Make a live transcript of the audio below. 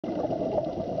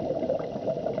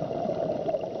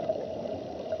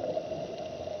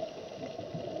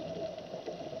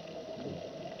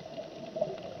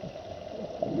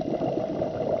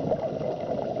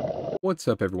What's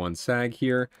up everyone, Sag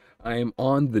here. I am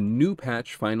on the new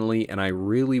patch finally, and I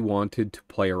really wanted to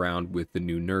play around with the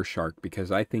new Nurse Shark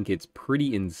because I think it's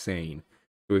pretty insane.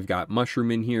 So we've got Mushroom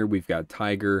in here, we've got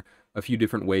Tiger, a few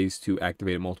different ways to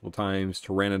activate it multiple times,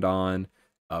 Pteranodon,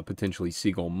 potentially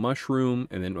Seagull Mushroom,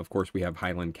 and then of course we have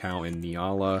Highland Cow and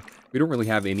Nyala. We don't really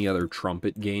have any other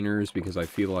trumpet gainers because I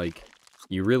feel like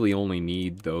you really only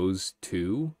need those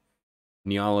two.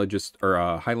 Nyala just, or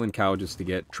Highland Cow just to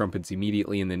get trumpets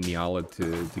immediately, and then Nyala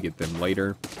to get them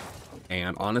later.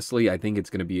 And honestly, I think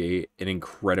it's going to be an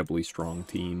incredibly strong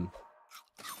team.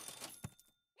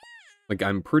 Like,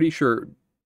 I'm pretty sure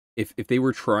if they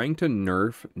were trying to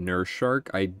nerf Nurse Shark,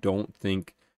 I don't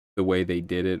think the way they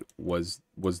did it was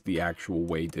the actual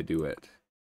way to do it.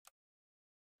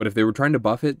 But if they were trying to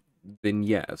buff it, then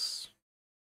yes.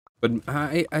 But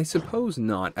I suppose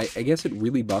not. I guess it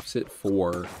really buffs it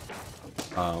for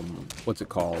what's it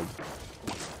called?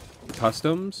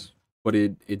 Customs, but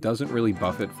it doesn't really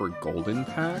buff it for Golden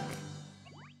Pack,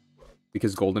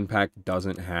 because Golden Pack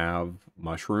doesn't have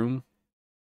Mushroom,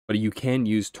 but you can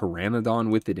use Pteranodon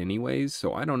with it anyways,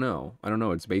 so I don't know.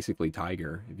 It's basically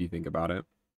Tiger, if you think about it.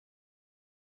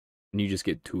 And you just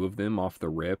get two of them off the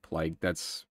rip, like,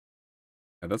 that's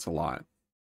a lot.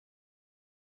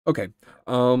 Okay,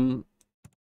 we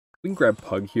can grab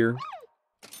Pug here.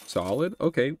 Solid.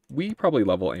 Okay, we probably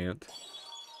level Ant.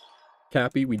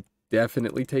 Cappy, we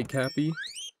definitely take Cappy.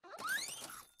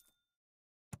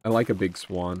 I like a big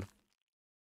swan.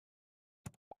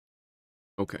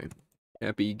 Okay.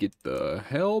 Cappy, get the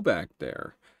hell back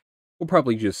there. We'll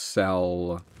probably just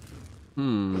sell...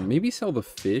 maybe sell the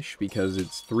fish because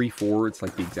it's 3-4. It's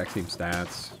like the exact same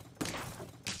stats.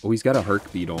 Oh, he's got a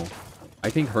Herc Beetle. I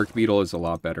think Herc Beetle is a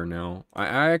lot better now. I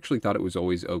actually thought it was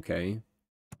always okay.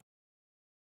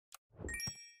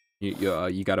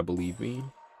 You gotta believe me.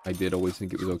 I did always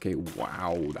think it was okay.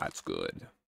 Wow, that's good. I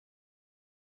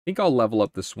think I'll level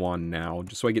up the Swan now,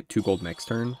 just so I get 2 gold next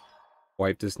turn.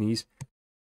 Wipe to sneeze.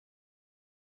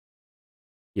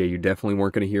 Yeah, you definitely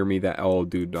weren't going to hear me that... Oh,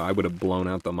 dude, I would have blown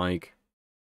out the mic.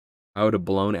 I would have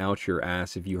blown out your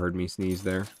ass if you heard me sneeze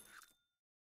there.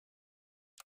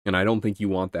 And I don't think you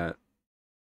want that.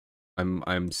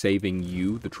 I'm saving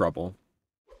you the trouble.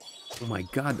 Oh my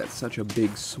god, that's such a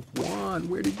big swan.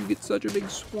 Where did you get such a big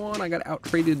swan? I got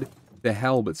out-traded to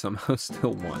hell, but somehow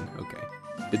still won. Okay.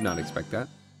 Did not expect that.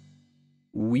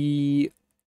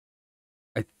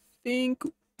 I think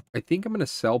I'm gonna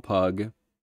sell Pug.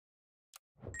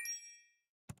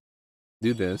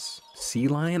 Do this. Sea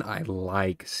Lion? I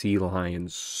like Sea Lion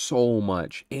so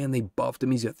much. And they buffed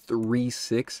him. He's at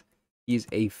 3-6. He's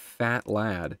a fat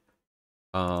lad.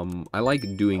 I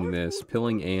like doing this.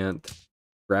 Pilling Ant.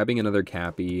 Grabbing another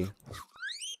Cappy.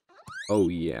 Oh,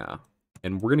 yeah.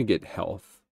 And we're gonna get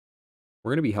health.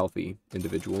 We're gonna be healthy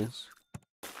individuals.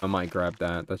 I might grab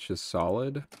that. That's just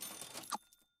solid.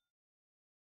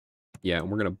 Yeah,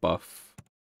 and we're gonna buff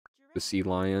the Sea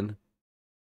Lion.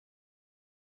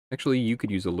 Actually, you could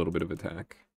use a little bit of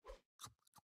attack.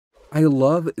 I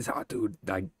love... dude,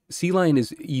 Sea Lion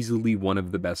is easily one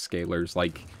of the best scalers.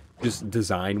 Like, just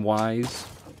design-wise,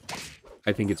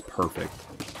 I think it's perfect.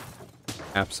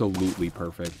 Absolutely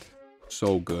perfect.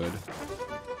 So good.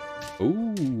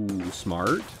 Ooh,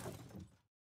 smart.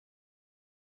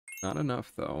 Not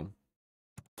enough, though.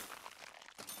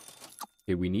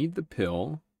 Okay, we need the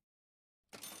pill.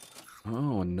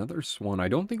 Oh, another swan. I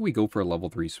don't think we go for a level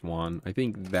 3 swan. I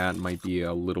think that might be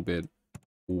a little bit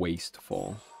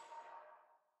wasteful.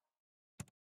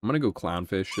 I'm gonna go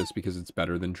clownfish just because it's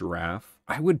better than giraffe.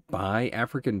 I would buy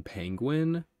African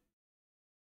penguin,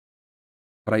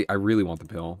 but I really want the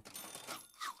pill.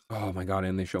 Oh my god,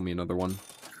 and they show me another one.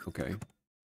 Okay.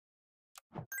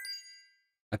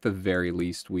 At the very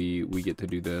least, we get to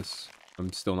do this.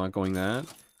 I'm still not going that.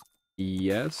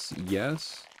 Yes,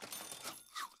 yes.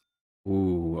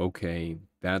 Ooh, okay.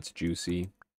 That's juicy.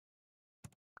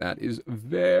 That is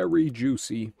very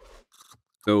juicy.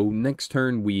 So next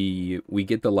turn we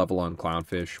get the level on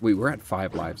Clownfish. Wait, we're at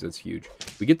 5 lives. That's huge.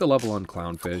 We get the level on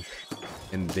Clownfish,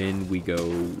 and then we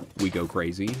go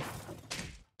crazy.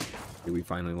 Okay, we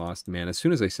finally lost. Man, as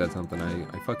soon as I said something,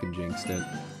 I fucking jinxed it.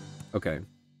 Okay.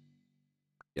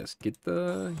 Yes, get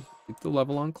the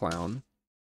level on Clown.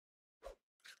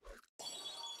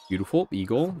 Beautiful,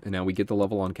 Eagle. And now we get the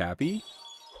level on Cappy.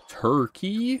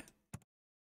 Turkey.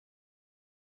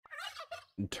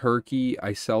 Turkey,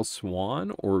 I sell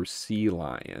Swan or Sea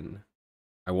Lion.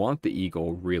 I want the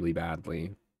Eagle really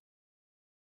badly.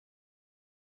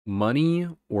 Money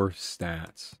or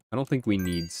stats? I don't think we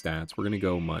need stats. We're going to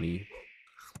go money.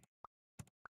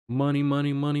 Money,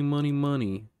 money, money, money,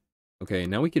 money. Okay,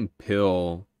 now we can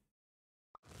pill.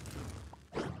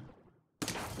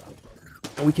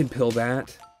 we can pill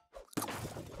that.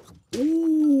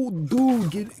 Ooh,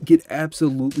 dude, get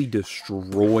absolutely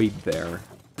destroyed there.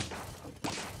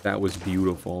 That was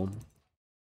beautiful.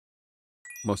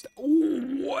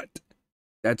 Ooh, what?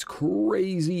 That's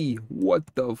crazy. What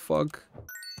the fuck?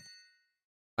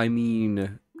 I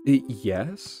mean,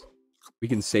 yes. We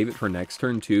can save it for next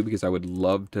turn too, because I would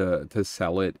love to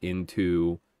sell it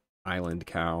into Island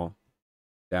Cow.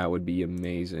 That would be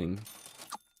amazing.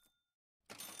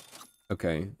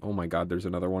 Okay. Oh my god, there's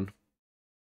another one.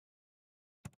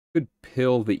 Could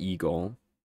pill the eagle.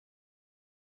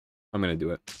 I'm gonna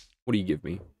do it. What do you give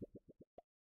me?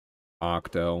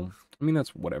 Octo. I mean,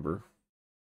 that's whatever.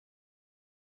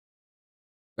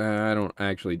 I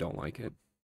actually don't like it.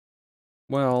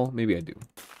 Well, maybe I do.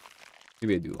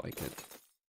 Maybe I do like it.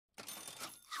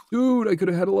 Dude, I could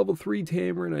have had a level 3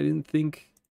 Tamarin. I didn't think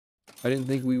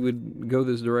we would go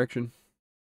this direction.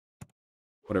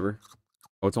 Whatever.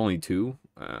 Oh, it's only 2?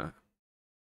 Don't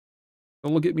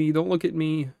look at me, don't look at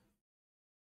me.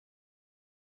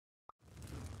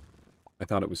 I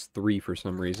thought it was 3 for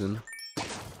some reason.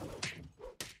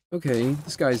 Okay,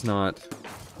 this guy's not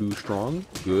too strong.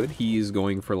 Good. He's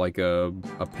going for like a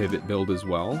pivot build as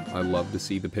well. I love to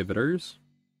see the pivoters.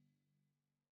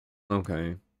 Okay.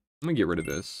 I'm gonna get rid of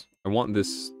this. I want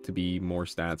this to be more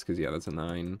stats, because yeah, that's a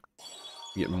 9.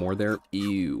 Get more there.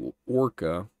 Ew.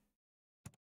 Orca.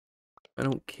 I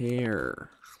don't care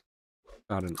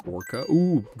about an orca.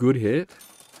 Ooh, good hit.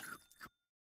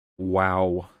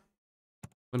 Wow.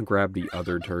 I'm gonna grab the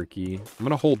other turkey. I'm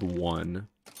gonna hold 1.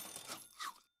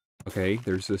 Okay,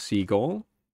 there's a seagull.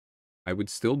 I would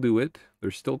still do it.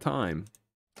 There's still time.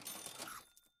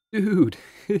 Dude,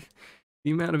 the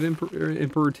amount of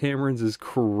Emperor Tamarins is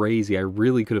crazy. I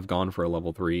really could have gone for a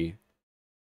level 3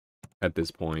 at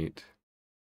this point.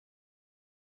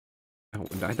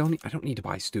 I don't need to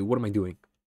buy stew. What am I doing?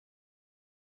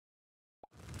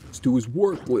 Stew is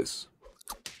worthless.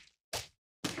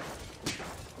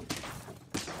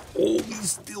 Oh, we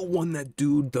still won that,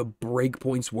 dude. The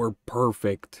breakpoints were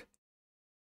perfect.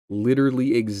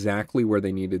 Literally exactly where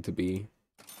they needed to be.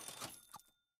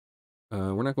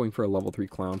 We're not going for a level 3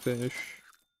 clownfish.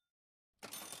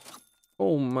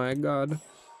 Oh my god.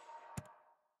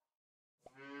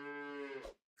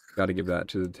 Gotta give that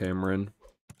to the Tamarin.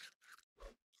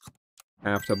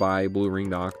 Have to buy Blue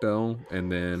Ringed Octo,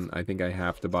 and then I think I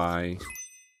have to buy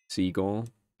Seagull.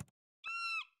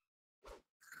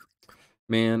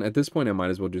 Man, at this point I might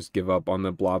as well just give up on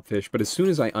the blobfish, but as soon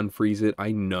as I unfreeze it,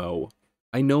 I know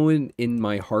in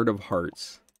my heart of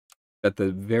hearts that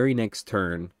the very next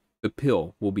turn, the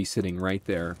pill will be sitting right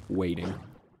there, waiting.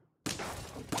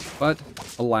 But,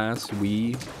 alas,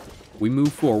 we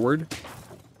move forward,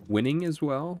 winning as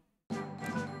well.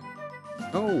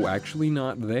 Oh, actually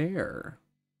not there.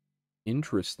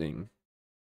 Interesting.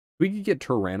 We could get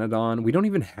Pteranodon. We don't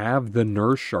even have the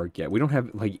nurse shark yet. We don't have,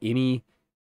 like, any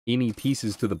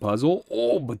pieces to the puzzle.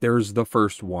 Oh, but there's the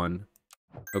first one.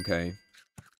 Okay.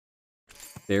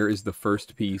 There is the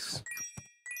first piece.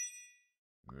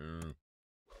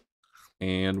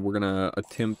 And we're gonna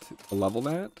attempt to level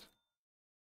that.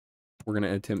 We're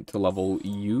gonna attempt to level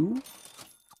you.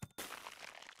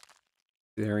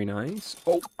 Very nice.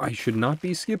 Oh, I should not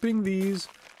be skipping these.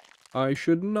 I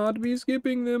should not be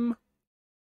skipping them.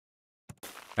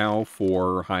 Cow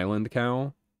for Highland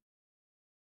Cow.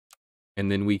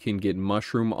 And then we can get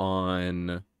Mushroom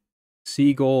on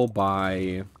Seagull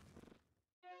by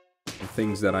the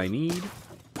things that I need.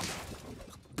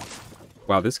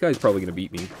 Wow, this guy's probably gonna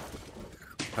beat me.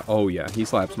 Oh yeah, he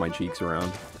slaps my cheeks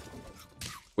around.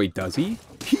 Wait, does he?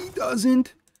 He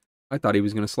doesn't! I thought he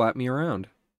was gonna slap me around.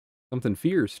 Something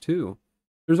fierce, too.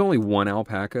 There's only 1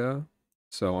 alpaca,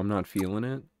 so I'm not feeling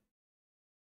it.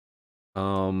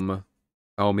 Oh,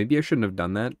 maybe I shouldn't have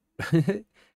done that.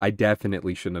 I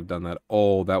definitely shouldn't have done that.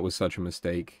 Oh, that was such a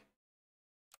mistake.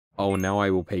 Oh, now I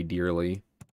will pay dearly.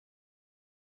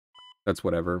 That's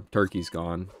whatever. Turkey's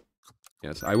gone.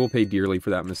 Yes, I will pay dearly for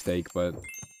that mistake, but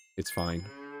it's fine.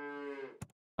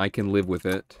 I can live with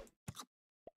it.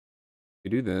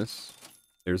 We do this.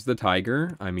 There's the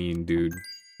tiger. I mean, dude,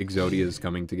 Exodia is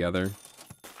coming together.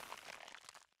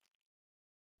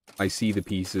 I see the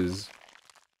pieces.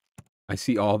 I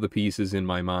see all the pieces in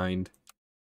my mind.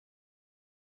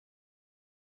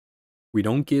 We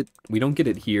don't get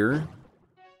it here.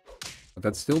 But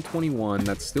that's still 21.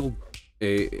 That's still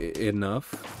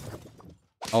enough.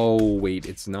 Oh, wait,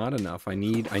 it's not enough. I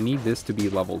need this to be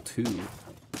level 2.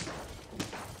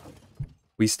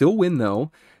 We still win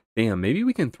though. Damn, maybe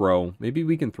we can throw. Maybe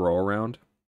we can throw around.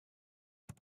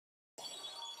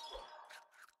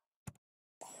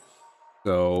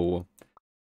 So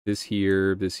this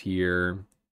here,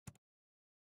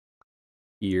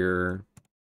 here,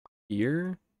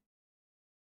 here.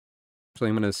 Actually,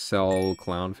 I'm gonna sell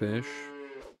clownfish.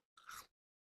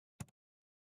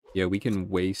 Yeah, we can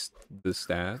waste the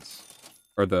stats.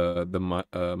 Or the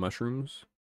mushrooms.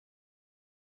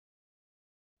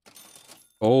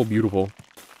 Oh, beautiful.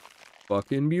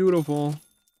 Fucking beautiful.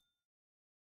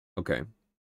 Okay.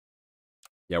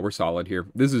 Yeah, we're solid here.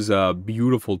 This is a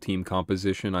beautiful team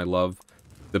composition. I love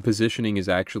the positioning is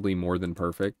actually more than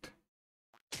perfect.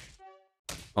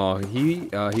 Oh, he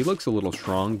looks a little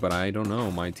strong, but I don't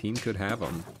know. My team could have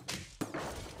him.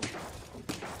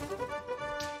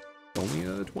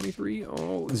 Only a 23.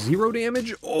 Oh, 0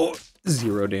 damage. Oh,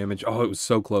 0 damage. Oh, it was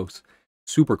so close.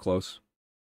 Super close.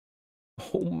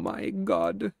 Oh my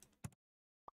god.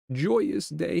 Joyous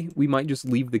day. We might just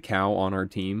leave the cow on our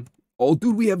team. Oh,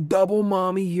 dude, we have double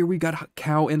mommy here. We got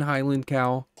cow and highland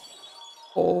cow.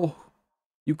 Oh,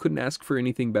 you couldn't ask for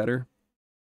anything better.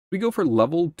 We go for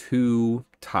level 2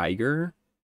 tiger.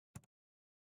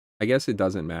 I guess it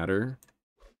doesn't matter.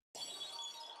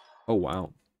 Oh,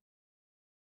 wow.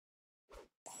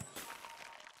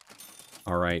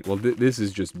 All right. Well, this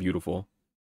is just beautiful.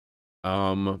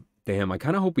 Damn, I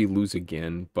kind of hope we lose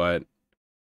again, but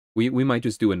we might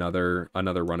just do another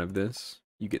run of this.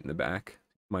 You get in the back.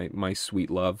 My sweet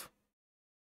love.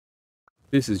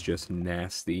 This is just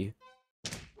nasty.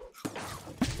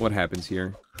 What happens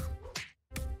here?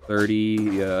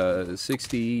 30,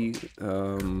 60,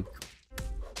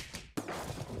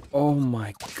 oh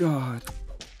my god.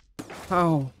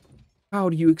 How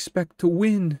do you expect to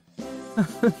win?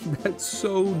 That's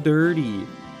so dirty.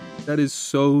 That is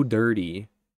so dirty.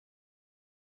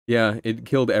 Yeah, it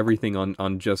killed everything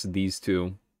on just these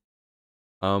two.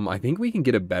 I think we can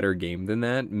get a better game than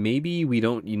that. Maybe we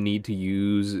don't need to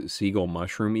use Seagull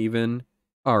Mushroom even.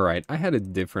 Alright, I had a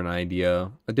different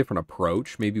idea, a different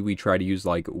approach. Maybe we try to use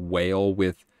like Whale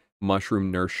with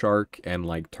Mushroom Nurse Shark and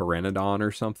like Pteranodon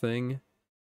or something.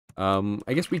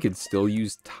 I guess we could still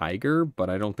use Tiger,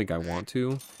 but I don't think I want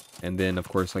to. And then, of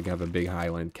course, like have a big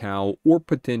Highland Cow or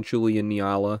potentially a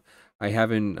Nyala. I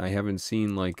haven't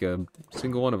seen like a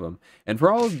single one of them. And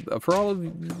for all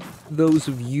of those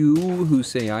of you who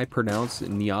say I pronounce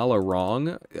Nyala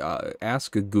wrong,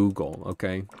 ask Google,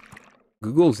 okay?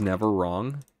 Google's never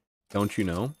wrong, don't you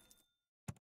know?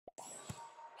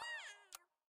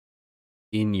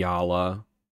 Inyala,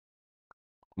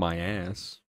 my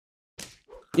ass.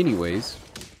 Anyways.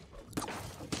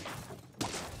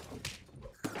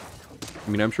 I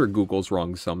mean, I'm sure Google's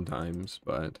wrong sometimes,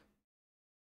 but...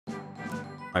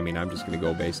 I mean, I'm just gonna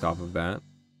go based off of that.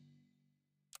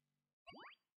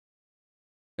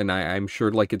 And I'm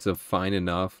sure, like, it's a fine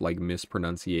enough, like,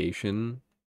 mispronunciation.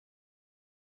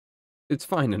 It's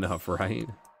fine enough, right?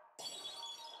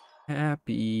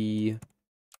 Happy...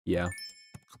 Yeah.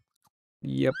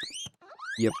 Yep.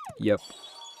 Yep, yep.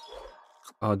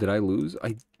 Oh, did I lose?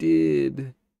 I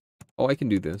did. Oh, I can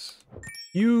do this.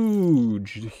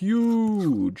 Huge!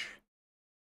 Huge!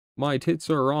 My tits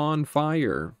are on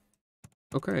fire.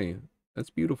 Okay, that's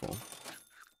beautiful.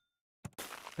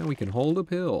 And we can hold a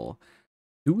pill.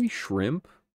 Do we shrimp?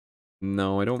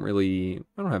 No, I don't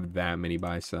have that many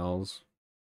buy sells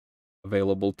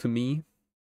available to me.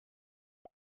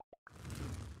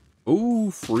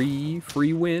 Oh, free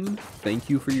win. Thank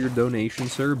you for your donation,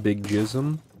 sir, Big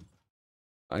Jism.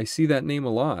 I see that name a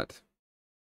lot.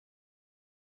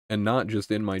 And not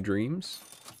just in my dreams.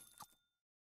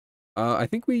 I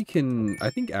think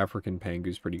African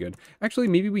Pangu's pretty good. Actually,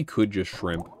 maybe we could just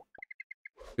shrimp.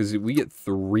 Because we get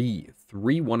three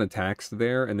 1 attacks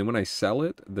there, and then when I sell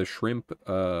it, the shrimp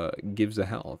gives a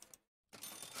health.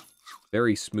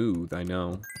 Very smooth, I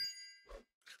know.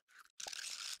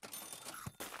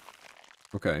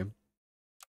 Okay.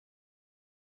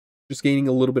 Just gaining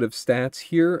a little bit of stats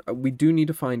here. We do need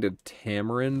to find a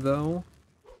Tamarin, though.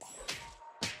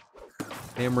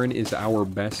 Tamarin is our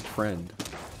best friend.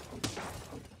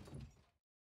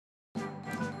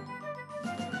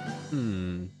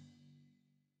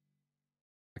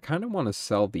 I kind of want to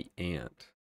sell the ant.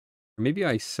 Or maybe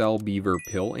I sell beaver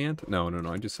pill ant? No,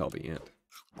 I just sell the ant.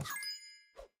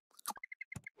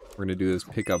 We're gonna do this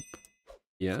pickup.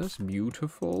 Yes,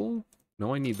 beautiful.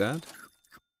 No, I need that.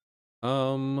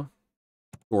 Or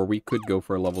we could go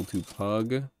for a level 2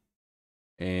 pug.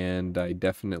 And I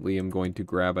definitely am going to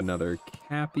grab another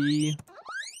Cappy.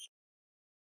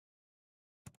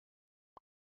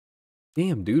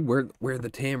 Damn, dude, where the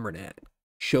Tamarin at?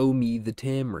 Show me the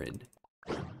Tamarin.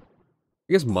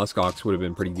 I guess muskox would have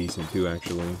been pretty decent too,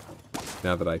 actually.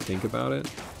 Now that I think about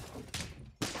it.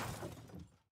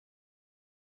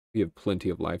 We have plenty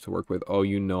of life to work with. Oh,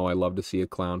 you know I love to see a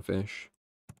clownfish.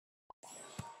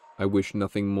 I wish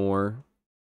nothing more.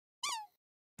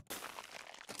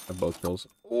 Have both kills.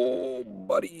 Oh,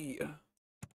 buddy.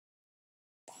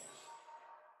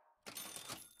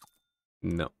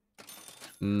 No.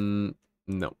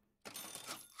 No.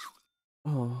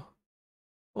 Oh.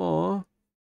 Oh.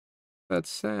 That's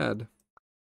sad.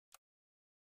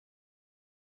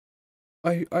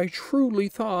 I truly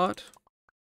thought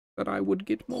that I would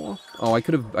get more. Oh, I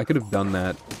could have done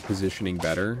that positioning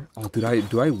better. Oh,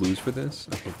 do I lose for this?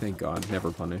 Okay, thank God. Never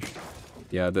punished.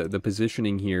 Yeah, the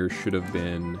positioning here should have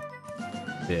been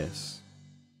this.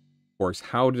 Of course,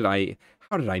 how did I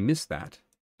miss that?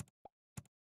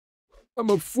 I'm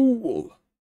a fool.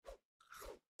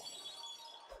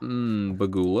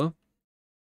 Bagula.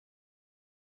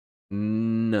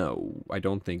 No, I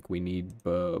don't think we need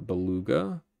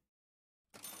Beluga.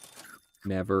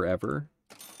 Never, ever.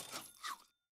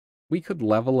 We could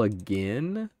level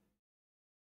again.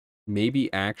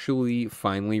 Maybe actually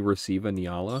finally receive a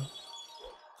Nyala.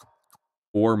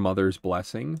 Or Mother's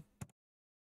Blessing.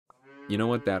 You know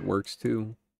what? That works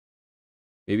too.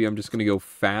 Maybe I'm just gonna go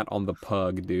fat on the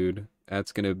pug, dude.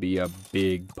 That's gonna be a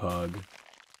big pug.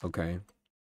 Okay.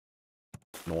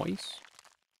 Nice.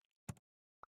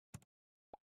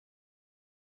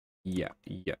 Yeah.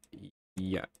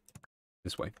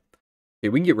 This way. Okay,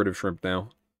 we can get rid of shrimp now.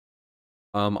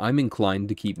 I'm inclined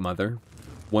to keep Mother.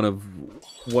 One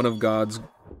of God's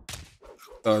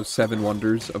 7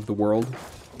 wonders of the world.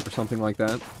 Or something like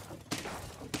that.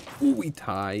 Ooh, we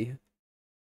tie.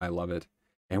 I love it.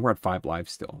 And we're at 5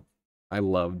 lives still. I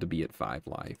love to be at 5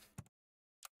 life.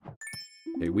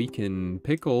 Okay, we can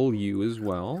pickle you as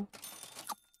well.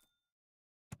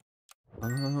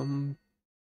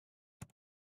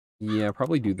 Yeah,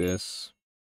 probably do this.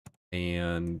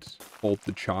 And hold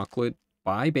the chocolate.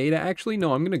 Buy beta. Actually,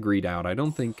 no, I'm going to greed out. I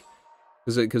don't think...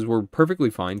 Because we're perfectly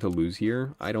fine to lose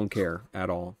here. I don't care at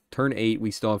all. Turn 8,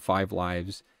 we still have 5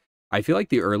 lives. I feel like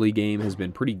the early game has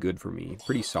been pretty good for me.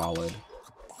 Pretty solid.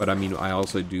 But I mean, I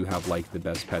also do have, like, the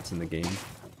best pets in the game.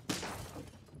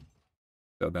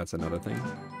 So that's another thing.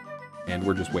 And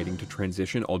we're just waiting to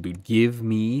transition. Oh, dude, give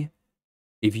me...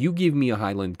 If you give me a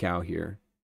highland cow here,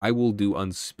 I will do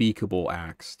unspeakable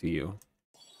acts to you.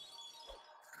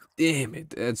 Damn it,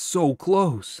 that's so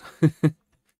close.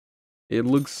 It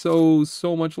looks so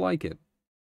much like it.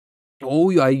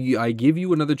 Oh, I give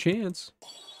you another chance.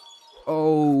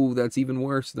 Oh, that's even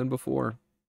worse than before.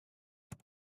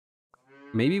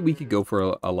 Maybe we could go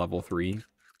for a level 3.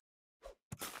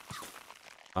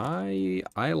 I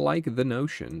like the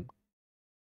notion.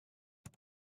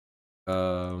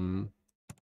 Probably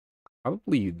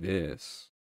this.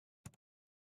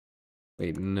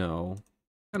 Wait, no.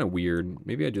 Kind of weird.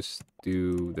 Maybe I just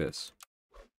do this.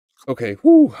 Okay,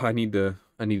 whew, I need to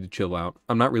chill out.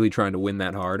 I'm not really trying to win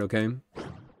that hard, okay?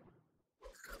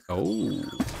 Oh,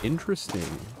 interesting.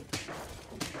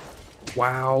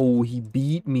 Wow, he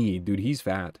beat me. Dude, he's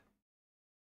fat.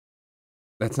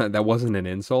 That wasn't an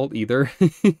insult either.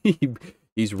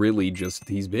 He's really just,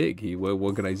 he's big.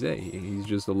 What can I say? He's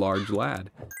just a large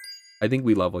lad. I think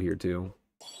we level here too.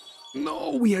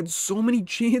 No, we had so many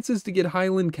chances to get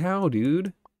Highland Cow,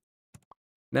 dude.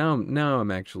 Now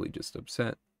I'm actually just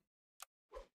upset.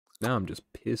 Now I'm just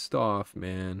pissed off,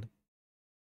 man.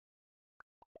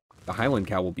 The Highland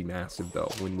Cow will be massive,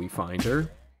 though, when we find her.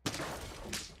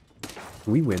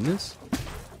 Can we win this?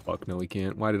 Fuck, no, we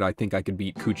can't. Why did I think I could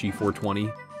beat Coochie 420?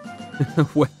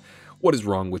 What is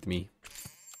wrong with me?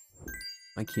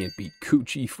 I can't beat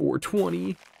Coochie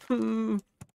 420. I'm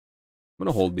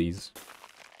gonna hold these.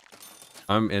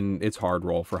 And it's hard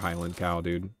roll for Highland Cow,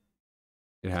 dude.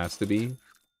 It has to be.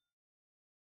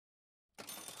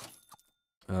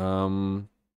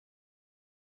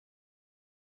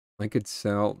 I could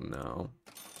sell... No.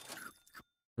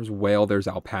 There's whale, there's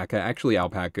alpaca. Actually,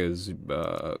 alpaca is,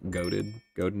 goated.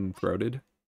 Goated and throated.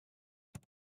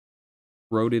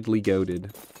 Throatedly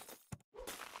goated.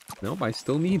 Nope, I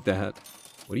still need that.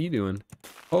 What are you doing?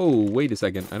 Oh, wait a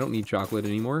second. I don't need chocolate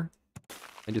anymore.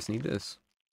 I just need this.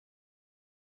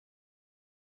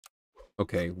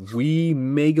 Okay, we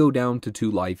may go down to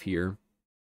 2 life here.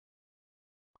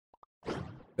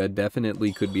 That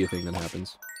definitely could be a thing that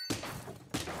happens.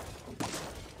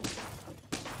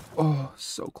 Oh,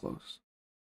 so close.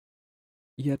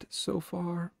 Yet so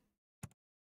far.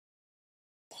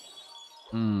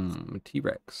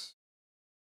 T-Rex.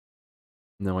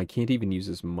 No, I can't even use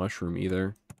this mushroom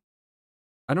either.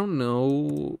 I don't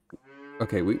know.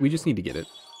 Okay, we just need to get it.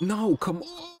 No, come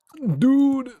on,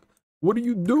 dude. What are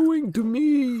you doing to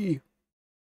me?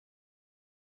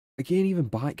 I can't even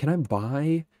buy... Can I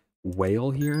buy whale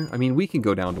here? I mean, we can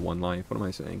go down to 1 life. What am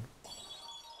I saying?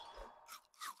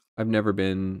 I've never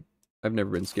been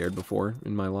scared before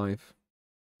in my life.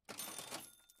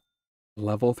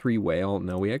 Level 3 whale.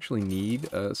 No, we actually need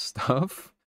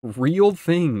stuff. Real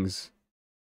things.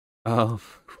 Uh,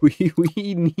 we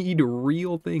need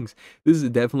real things. This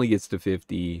definitely gets to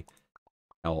 50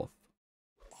 health.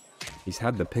 He's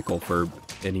had the pickle for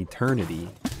an eternity.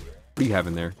 What do you have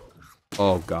in there?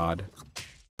 Oh, God.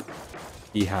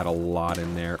 He had a lot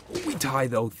in there. Oh, we tie,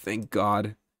 though. Thank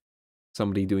God.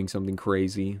 Somebody doing something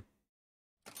crazy.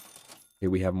 Okay,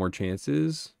 we have more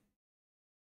chances.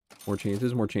 More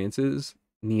chances, more chances.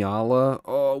 Nyala.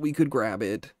 Oh, we could grab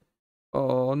it.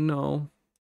 Oh, no.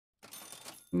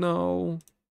 No.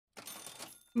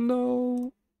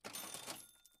 No.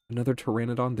 Another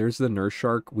Pteranodon. There's the nurse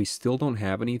shark. We still don't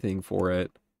have anything for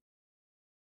it.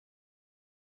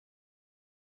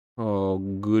 Oh,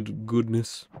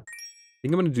 goodness. I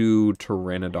think I'm going to do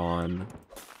Pteranodon.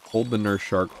 Hold the nurse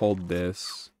shark. Hold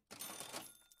this.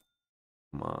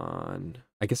 Come on.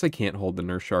 I guess I can't hold the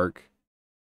nurse shark.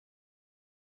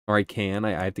 Or I can.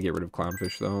 I have to get rid of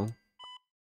clownfish, though.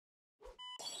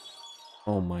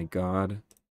 Oh my god.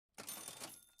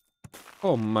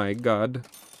 Oh my god.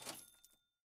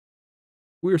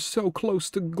 We're so close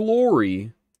to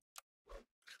glory.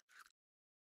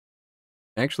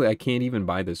 Actually, I can't even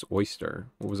buy this oyster.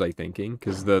 What was I thinking?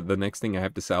 Because the next thing I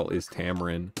have to sell is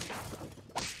tamarin.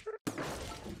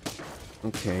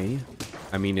 Okay.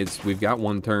 I mean, we've got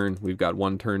one turn. We've got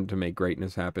one turn to make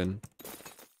greatness happen.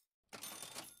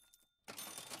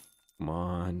 Come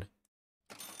on.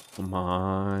 Come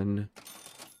on.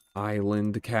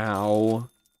 Island cow.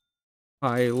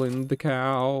 Island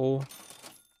cow.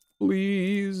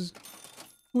 Please.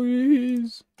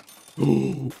 Please.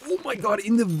 Oh my god,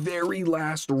 in the very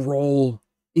last roll.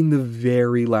 In the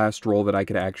very last roll that I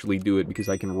could actually do it, because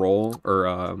I can roll,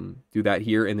 or do that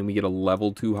here, and then we get a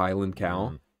level 2 highland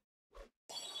cow.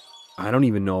 I don't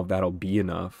even know if that'll be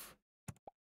enough.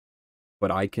 But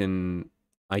I can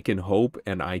hope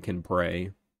and I can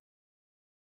pray.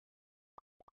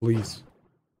 Please.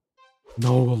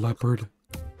 No, a leopard.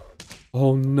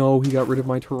 Oh no, he got rid of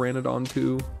my Pteranodon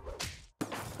too.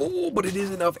 Oh, but it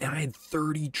is enough, and I had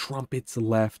 30 trumpets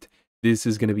left. This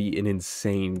is going to be an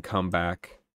insane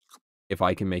comeback if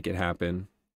I can make it happen.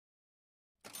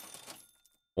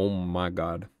 Oh my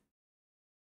god.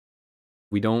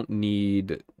 We don't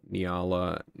need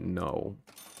Nyala, no.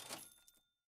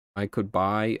 I could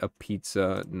buy a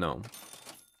pizza, no.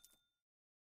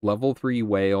 Level 3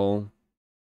 whale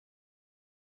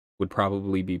would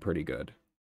probably be pretty good.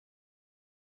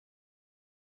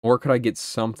 Or could I get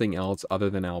something else other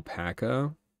than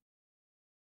alpaca?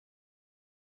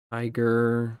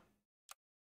 Tiger.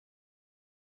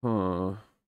 Huh.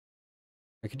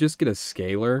 I could just get a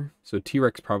scalar, so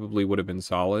T-Rex probably would have been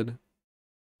solid.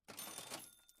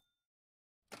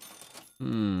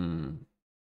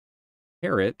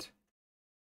 Parrot.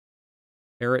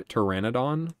 Parrot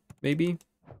Pteranodon, maybe?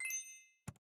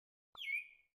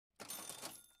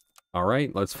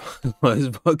 Alright, let's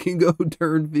fucking go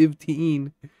turn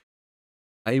 15.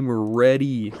 I'm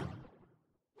ready.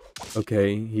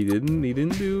 Okay, he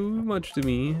didn't do much to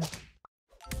me.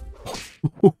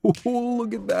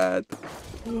 Look at that.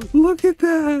 Look at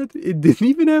that. It didn't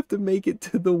even have to make it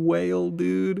to the whale,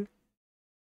 dude.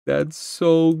 That's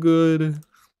so good.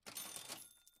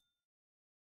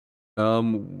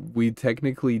 We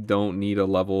technically don't need a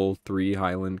level 3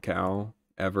 highland cow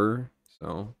ever,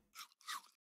 so.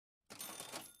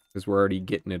 Because we're already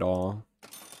getting it all.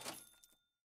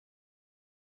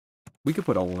 We could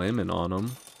put a lemon on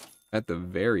them, at the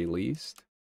very least.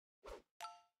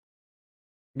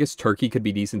 I guess turkey could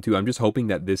be decent too. I'm just hoping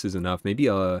that this is enough. Maybe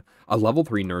a level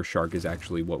 3 nurse shark is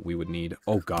actually what we would need.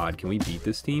 Oh god, can we beat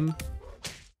this team?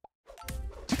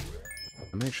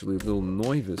 I'm actually a little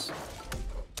nervous.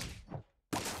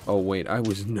 Oh wait, I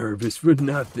was nervous for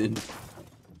nothing.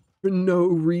 For no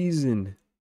reason.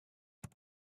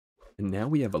 And now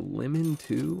we have a lemon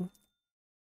too?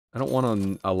 I don't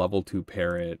want a level 2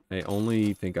 parrot. I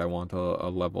only think I want a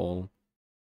level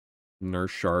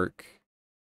nurse shark.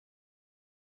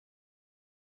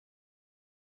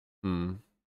 I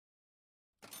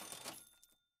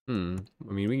mean,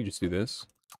 we can just do this.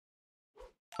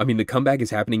 I mean, the comeback is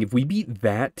happening. If we beat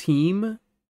that team,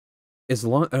 as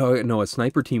long... Oh, no, a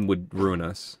sniper team would ruin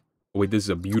us. Oh, wait, this is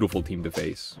a beautiful team to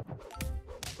face.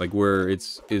 Like, where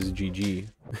is GG.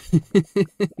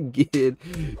 Get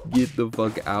the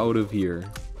fuck out of here.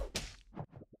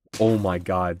 Oh my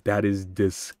god, that is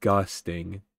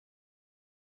disgusting.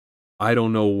 I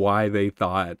don't know why they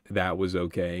thought that was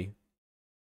okay.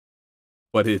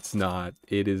 But it's not.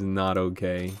 It is not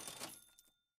okay.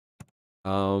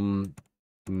 No,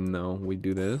 we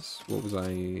do this. What was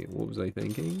I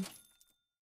thinking?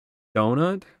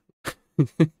 Donut?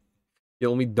 Yeah,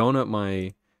 let me donut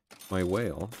my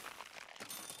whale.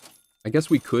 I guess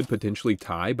we could potentially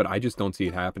tie, but I just don't see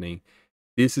it happening.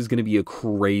 This is going to be a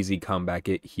crazy comeback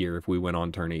here if we went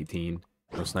on turn 18.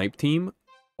 No snipe team?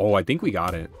 Oh, I think we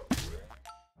got it.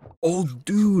 Oh,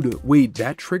 dude. Wait,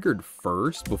 that triggered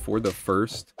first before the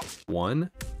first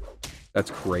one? That's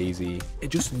crazy.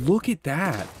 And just look at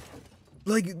that.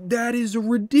 Like, that is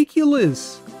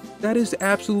ridiculous. That is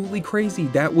absolutely crazy.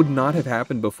 That would not have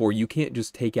happened before. You can't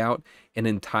just take out an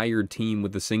entire team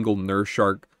with a single nurse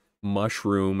shark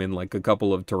mushroom and like a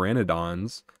couple of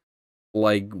pteranodons.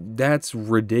 Like, that's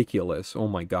ridiculous. Oh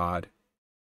my god.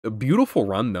 A beautiful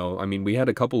run, though. I mean, we had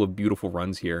a couple of beautiful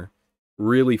runs here.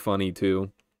 Really funny,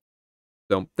 too.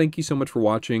 So, thank you so much for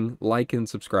watching. Like and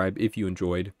subscribe if you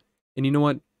enjoyed. And you know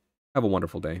what? Have a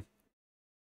wonderful day.